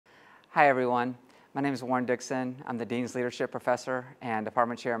Hi everyone, my name is Warren Dixon. I'm the Dean's Leadership Professor and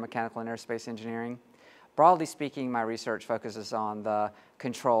Department Chair of Mechanical and Aerospace Engineering. Broadly speaking, my research focuses on the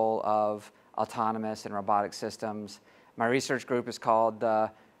control of autonomous and robotic systems. My research group is called the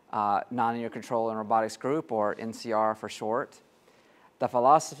Nonlinear Control and Robotics Group, or NCR for short. The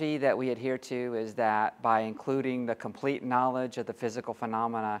philosophy that we adhere to is that by including the complete knowledge of the physical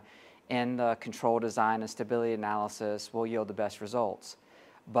phenomena in the control design and stability analysis will yield the best results.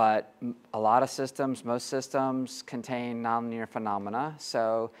 But a lot of systems, most systems, contain nonlinear phenomena,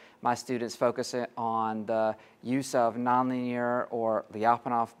 so my students focus on the use of nonlinear or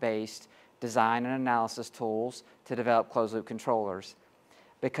Lyapunov-based design and analysis tools to develop closed-loop controllers.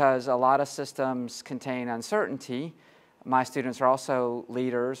 Because a lot of systems contain uncertainty, my students are also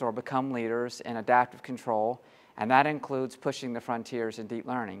leaders or become leaders in adaptive control, and that includes pushing the frontiers in deep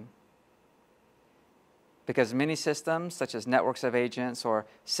learning. Because many systems, such as networks of agents or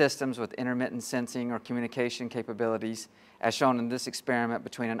systems with intermittent sensing or communication capabilities, as shown in this experiment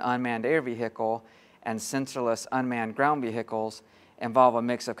between an unmanned air vehicle and sensorless unmanned ground vehicles, involve a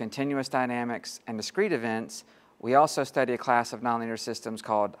mix of continuous dynamics and discrete events, we also study a class of nonlinear systems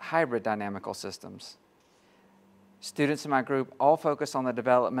called hybrid dynamical systems. Students in my group all focus on the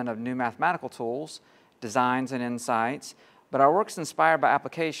development of new mathematical tools, designs, and insights, but our work is inspired by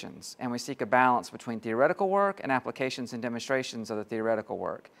applications, and we seek a balance between theoretical work and applications and demonstrations of the theoretical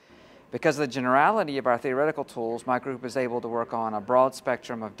work. Because of the generality of our theoretical tools, my group is able to work on a broad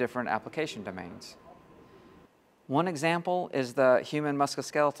spectrum of different application domains. One example is the human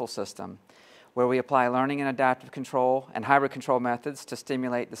musculoskeletal system, where we apply learning and adaptive control and hybrid control methods to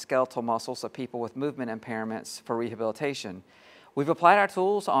stimulate the skeletal muscles of people with movement impairments for rehabilitation. We've applied our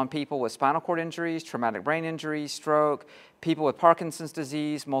tools on people with spinal cord injuries, traumatic brain injuries, stroke, people with Parkinson's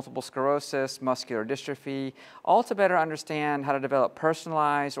disease, multiple sclerosis, muscular dystrophy, all to better understand how to develop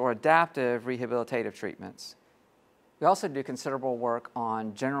personalized or adaptive rehabilitative treatments. We also do considerable work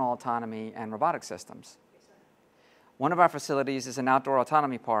on general autonomy and robotic systems. One of our facilities is an outdoor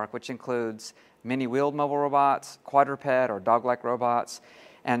autonomy park, which includes many wheeled mobile robots, quadruped or dog-like robots,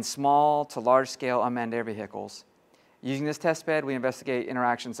 and small to large-scale unmanned air vehicles. Using this testbed, we investigate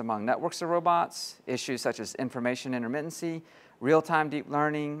interactions among networks of robots, issues such as information intermittency, real-time deep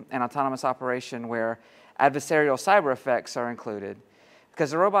learning, and autonomous operation where adversarial cyber effects are included. Because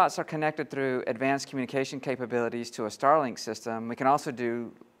the robots are connected through advanced communication capabilities to a Starlink system, we can also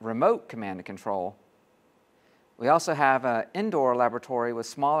do remote command and control. We also have an indoor laboratory with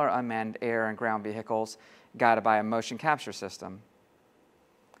smaller unmanned air and ground vehicles guided by a motion capture system.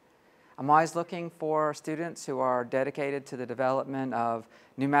 I'm always looking for students who are dedicated to the development of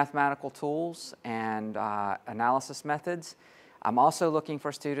new mathematical tools and analysis methods. I'm also looking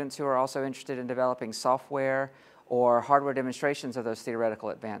for students who are also interested in developing software or hardware demonstrations of those theoretical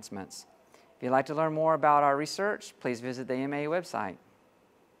advancements. If you'd like to learn more about our research, please visit the MA website.